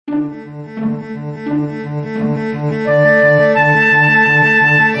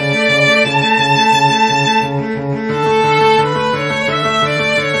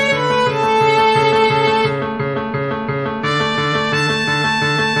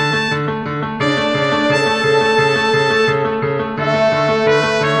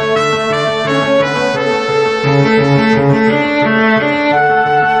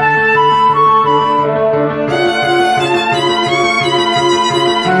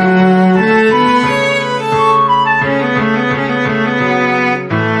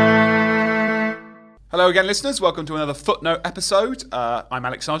Hello again, listeners. Welcome to another Footnote episode. I'm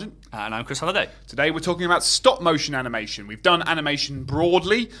Alex Sargent. And I'm Chris Halliday. Today we're talking about stop motion animation. We've done animation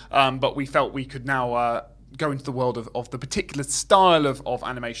broadly, but we felt we could now go into the world of the particular style of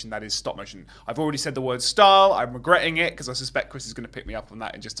animation that is stop motion. I've already said the word style. I'm regretting it because I suspect Chris is going to pick me up on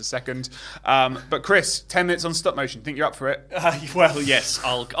that in just a second. But Chris, 10 minutes on stop motion. Think you're up for it? Well, yes.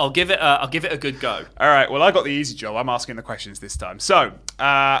 I'll give it a good go. All right. Well, I got the easy job. I'm asking the questions this time. So.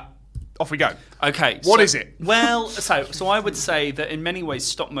 Off we go. Okay. What is it? Well, so I would say that in many ways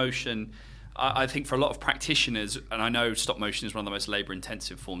stop motion, I think for a lot of practitioners, and I know stop motion is one of the most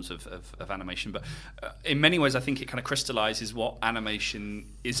labour-intensive forms of animation, but in many ways I think it kind of crystallises what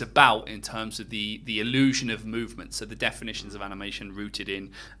animation is about in terms of the illusion of movement. So the definitions of animation rooted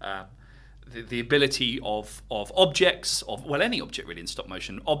in the ability of objects, any object really in stop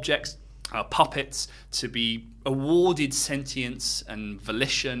motion, objects, puppets, to be awarded sentience and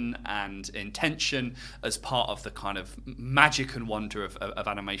volition and intention as part of the kind of magic and wonder of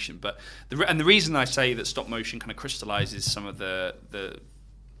animation. But the reason I say that stop motion kind of crystallizes some of the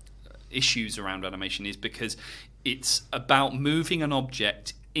issues around animation is because it's about moving an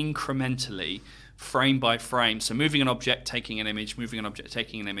object incrementally, frame by frame. So moving an object, taking an image, moving an object,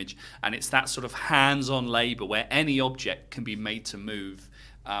 taking an image, and it's that sort of hands-on labor where any object can be made to move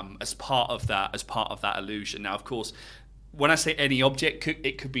as part of that illusion. Now, of course, when I say any object,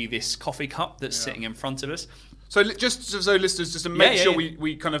 it could be this coffee cup that's sitting in front of us. So just so listeners, just to make sure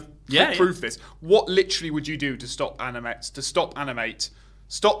we kind of prove this, what literally would you do to stop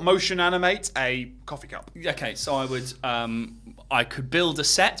motion animate a coffee cup? Okay, so I would I could build a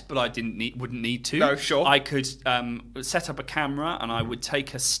set, but I wouldn't need to. No, sure. I could set up a camera and I would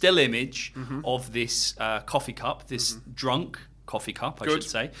take a still image of this coffee cup, this drunk coffee cup, I should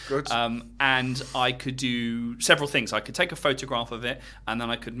say. Good. And I could do several things. I could take a photograph of it, and then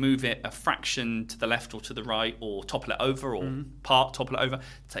I could move it a fraction to the left or to the right, or topple it over, or topple it over,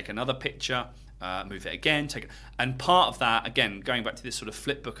 take another picture, move it again, and part of that, again, going back to this sort of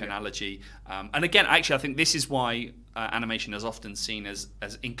flip book analogy, and again, actually, I think this is why animation is often seen as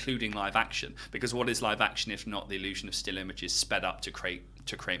including live action, because what is live action if not the illusion of still images sped up to create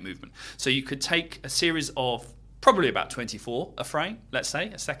movement? So you could take a series of probably about 24 a frame, let's say,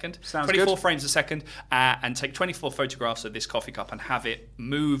 a second. Sounds 24 good. frames a second, and take 24 photographs of this coffee cup and have it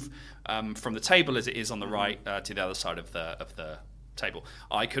move from the table as it is on the right to the other side of the table.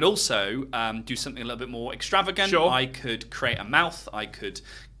 I could also do something a little bit more extravagant. Sure. I could create a mouth. I could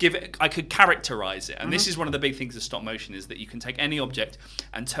characterize it. And this is one of the big things of stop motion, is that you can take any object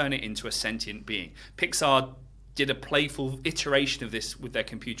and turn it into a sentient being. Pixar did a playful iteration of this with their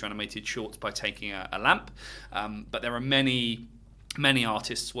computer animated shorts by taking a lamp, but there are many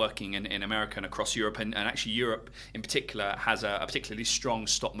artists working in America and across Europe, and actually Europe in particular has a particularly strong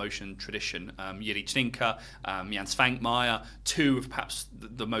stop motion tradition. Jiří Činka, Jan Švankmajer, two of perhaps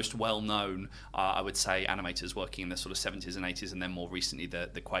the most well known, I would say, animators working in the sort of 70s and 80s, and then more recently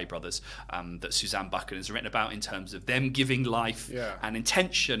the Quay Brothers that Suzanne Buchan has written about in terms of them giving life and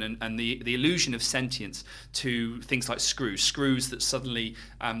intention and the illusion of sentience to things like screws that suddenly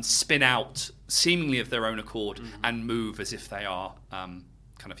spin out seemingly of their own accord and move as if they are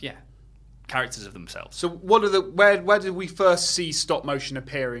characters of themselves. So what are where did we first see stop motion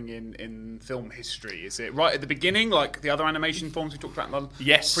appearing in film history? Is it right at the beginning, like the other animation forms we talked about in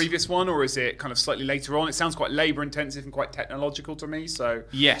the previous one, or is it kind of slightly later on? It sounds quite labour intensive and quite technological to me. So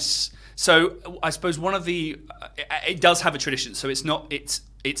yes. So I suppose one of it does have a tradition. So it's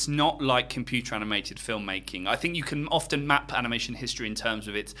not like computer animated filmmaking. I think you can often map animation history in terms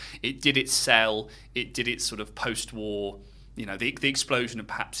of it did its sell, it did its sort of post-war, the explosion of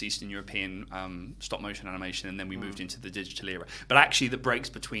perhaps Eastern European stop motion animation, and then we moved into the digital era. But actually the breaks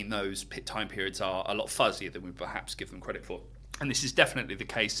between those time periods are a lot fuzzier than we perhaps give them credit for. And this is definitely the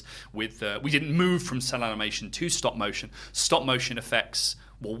case with, we didn't move from cell animation to stop motion. Stop motion effects,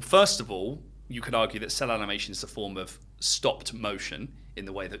 well, first of all, you could argue that cell animation is a form of stopped motion in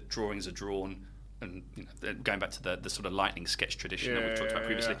the way that drawings are drawn and going back to the sort of lightning sketch tradition that we've talked about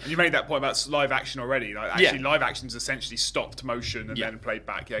previously. And you made that point about live action already. Like, actually, live action's essentially stopped motion and then played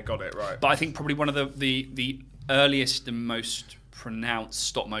back. Yeah, got it, right. But I think probably one of the earliest and most pronounced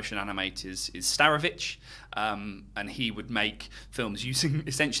stop motion animators is Starevich, and he would make films using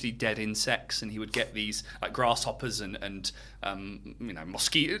essentially dead insects, and he would get these like grasshoppers and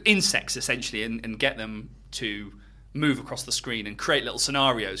mosquito insects essentially, and get them to move across the screen and create little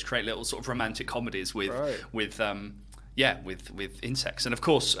scenarios, create little sort of romantic comedies with insects. And of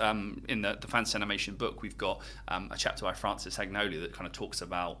course, in the fantasy animation book, we've got a chapter by Francis Agnoli that kind of talks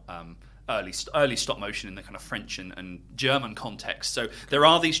about early stop motion in the kind of French and German context. So there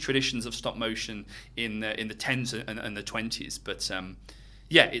are these traditions of stop motion in the 10s and the 20s, but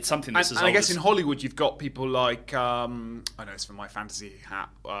it's something that's and I guess in Hollywood you've got people like I know it's from my fantasy hat,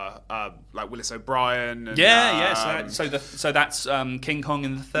 like Willis O'Brien. And, So that's King Kong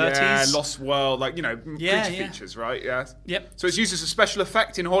in the 30s. Yeah, Lost World, like creature features, right? Yeah. Yep. So it's used as a special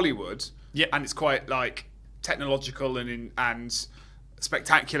effect in Hollywood. Yeah. And it's quite like technological and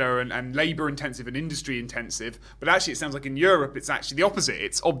spectacular and labour intensive and industry intensive. But actually, it sounds like in Europe it's actually the opposite.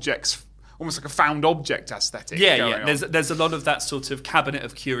 It's objects. Almost like a found object aesthetic. Yeah. There's a lot of that sort of cabinet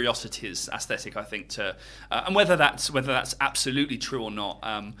of curiosities aesthetic, I think, and whether that's absolutely true or not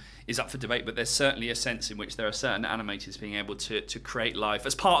is up for debate. But there's certainly a sense in which there are certain animators being able to create life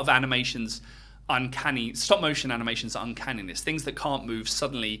as part of animation's uncanny stop motion animation's uncanniness. Things that can't move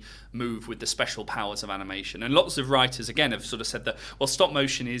suddenly move with the special powers of animation. And lots of writers again have sort of said that stop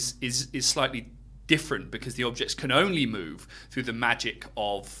motion is slightly different because the objects can only move through the magic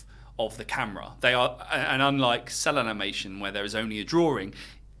of the camera. They are, and unlike cell animation where there is only a drawing,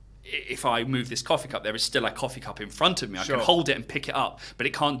 if I move this coffee cup, there is still a coffee cup in front of me. I can hold it and pick it up, but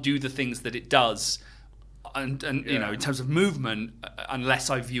it can't do the things that it does, and in terms of movement,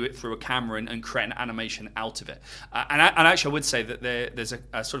 unless I view it through a camera and create an animation out of it. And actually, I would say that there's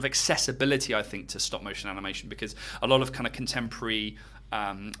a sort of accessibility, I think, to stop motion animation, because a lot of kind of contemporary,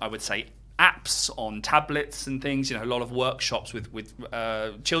 I would say, apps on tablets and things, a lot of workshops with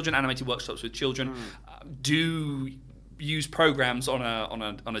children, animated workshops with children, do use programs on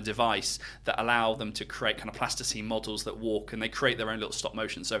a device that allow them to create kind of plasticine models that walk, and they create their own little stop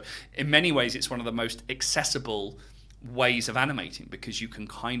motion. So in many ways, it's one of the most accessible ways of animating, because you can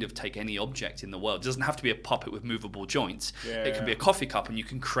kind of take any object in the world. It doesn't have to be a puppet with movable joints. It can be a coffee cup, and you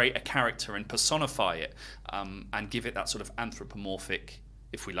can create a character and personify it, and give it that sort of anthropomorphic,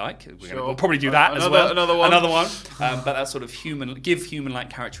 if we like. We'll probably do that as well. Another one. But that sort of human-like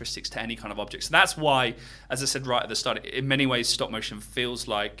characteristics to any kind of object. So that's why, as I said right at the start, in many ways stop motion feels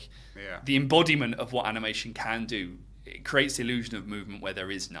like the embodiment of what animation can do. It creates the illusion of movement where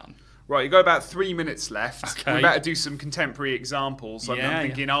there is none. Right, you've got about 3 minutes left. Okay. We better do some contemporary examples. I'm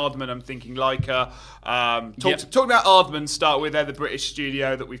thinking Aardman, I'm thinking Laika. Talking about Aardman, start with, they're the British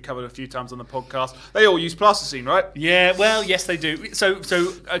studio that we've covered a few times on the podcast. They all use plasticine, right? Yeah, well, yes, they do. So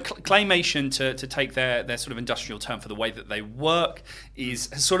claymation, to take their sort of industrial term for the way that they work, has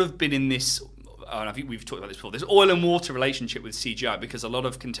sort of been in this... I think we've talked about this before. There's oil and water relationship with CGI, because a lot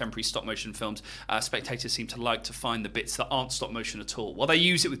of contemporary stop motion films, spectators seem to like to find the bits that aren't stop motion at all. Well, they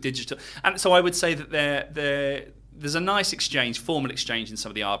use it with digital, and so I would say that there's a nice formal exchange in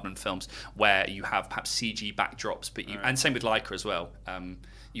some of the Aardman films where you have perhaps CG backdrops, and same with Laika as well.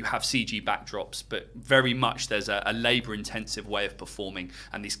 You have CG backdrops, but very much there's a labour-intensive way of performing,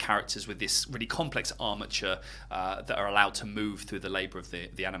 and these characters with this really complex armature that are allowed to move through the labour of the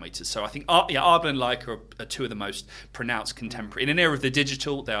animators. So I think Aardman and Laika are two of the most pronounced contemporary. In an era of the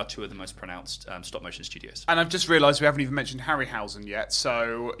digital, they are two of the most pronounced stop-motion studios. And I've just realised we haven't even mentioned Harryhausen yet,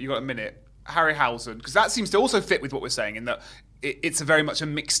 so you got a minute. Harryhausen, because that seems to also fit with what we're saying, in that it's a very much a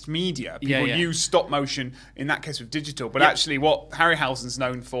mixed media. People use stop motion in that case with digital, but actually what Harryhausen's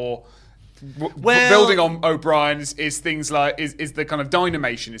known for, building on O'Brien, is things like is the kind of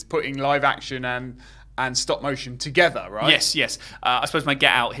dynamation, is putting live action and stop motion together, right? Yes. I suppose my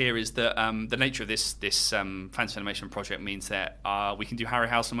get out here is that the nature of this fantasy animation project means that we can do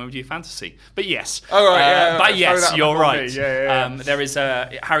Harryhausen when we do fantasy. But yes. But yes, you're right. There is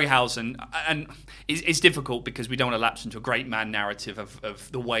Harryhausen, and it's difficult because we don't want to lapse into a great man narrative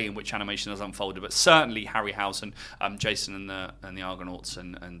of the way in which animation has unfolded. But certainly Harryhausen, Jason and the Argonauts,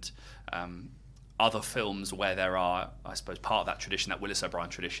 and other films where there are, I suppose, part of that tradition, that Willis O'Brien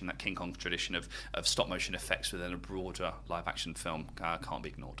tradition, that King Kong tradition of stop-motion effects within a broader live-action film can't be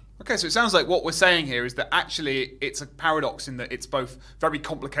ignored. Okay, so it sounds like what we're saying here is that actually it's a paradox in that it's both very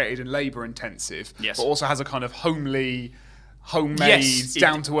complicated and labour-intensive, but also has a kind of homemade,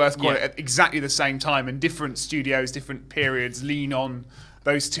 down-to-earth quality at exactly the same time, and different studios, different periods lean on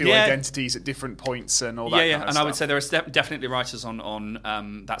those two identities at different points and all that. Yeah, kind of and stuff. I would say there are definitely writers on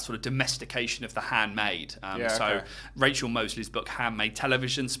that sort of domestication of the handmade. So Rachel Mosley's book Handmade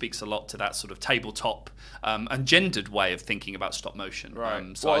Television speaks a lot to that sort of tabletop and gendered way of thinking about stop motion. Right.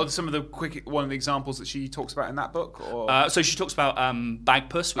 What are some of the one of the examples that she talks about in that book? Or? So she talks about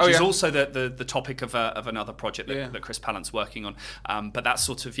Bagpuss, which is also the topic of another project that Chris Pallant's working on. But that's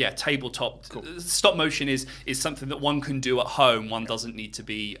sort of tabletop. Cool. Stop motion is something that one can do at home. One doesn't need to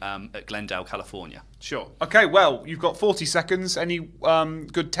be at Glendale, California. Sure. Okay, well, you've got 40 seconds. Any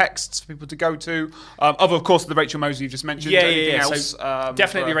good texts for people to go to? Of course, the Rachel Mosley you've just mentioned. Anything else? So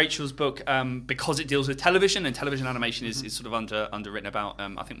definitely Rachel's book, because it deals with television, and television animation is sort of underwritten about,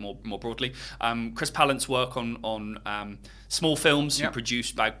 I think, more broadly. Chris Pallant's work on small films who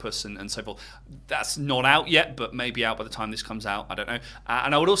produced Bagpuss and so forth. That's not out yet, but maybe out by the time this comes out. I don't know.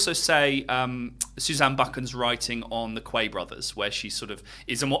 And I would also say Suzanne Buchan's writing on the Quay Brothers, where she sort of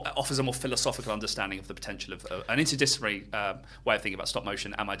offers a more philosophical understanding of the potential of an interdisciplinary way of thinking about stop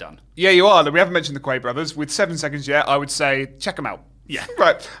motion. Am I done? Yeah, you are. We haven't mentioned the Quay Brothers. With 7 seconds yet, I would say check them out. Yeah.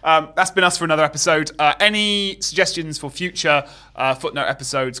 Right. That's been us for another episode. Any suggestions for future Footnote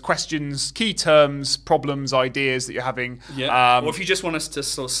episodes, questions, key terms, problems, ideas that you're having? Yeah. Or if you just want us to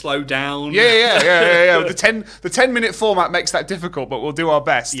sort of slow down. Yeah. The 10-minute format makes that difficult, but we'll do our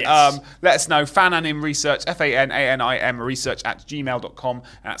best. Yes. Let us know. Fananim Research, FANANIM research @gmail.com. And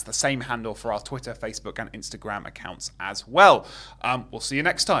that's the same handle for our Twitter, Facebook, and Instagram accounts as well. We'll see you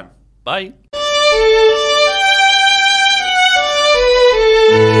next time. Bye.